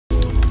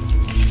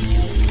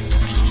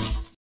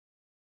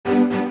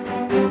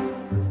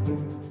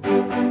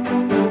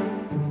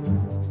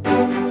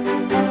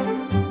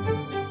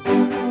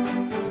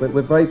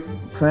we're very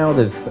proud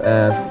of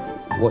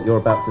what you're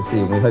about to see,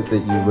 and we hope that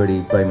you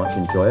really very much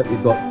enjoy it.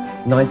 We've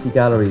got 90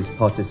 galleries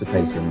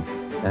participating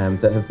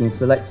that have been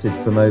selected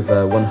from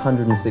over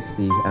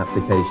 160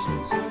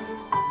 applications.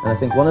 And I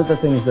think one of the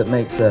things that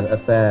makes a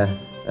fair,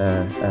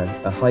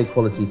 a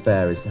high-quality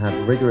fair is to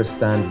have rigorous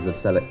standards of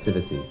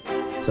selectivity.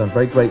 So I'm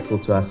very grateful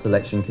to our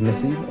selection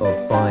committee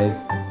of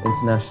 5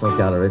 international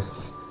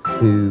gallerists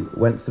who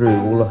went through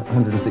all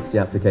 160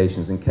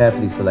 applications and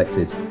carefully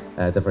selected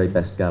the very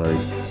best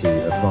galleries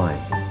to apply.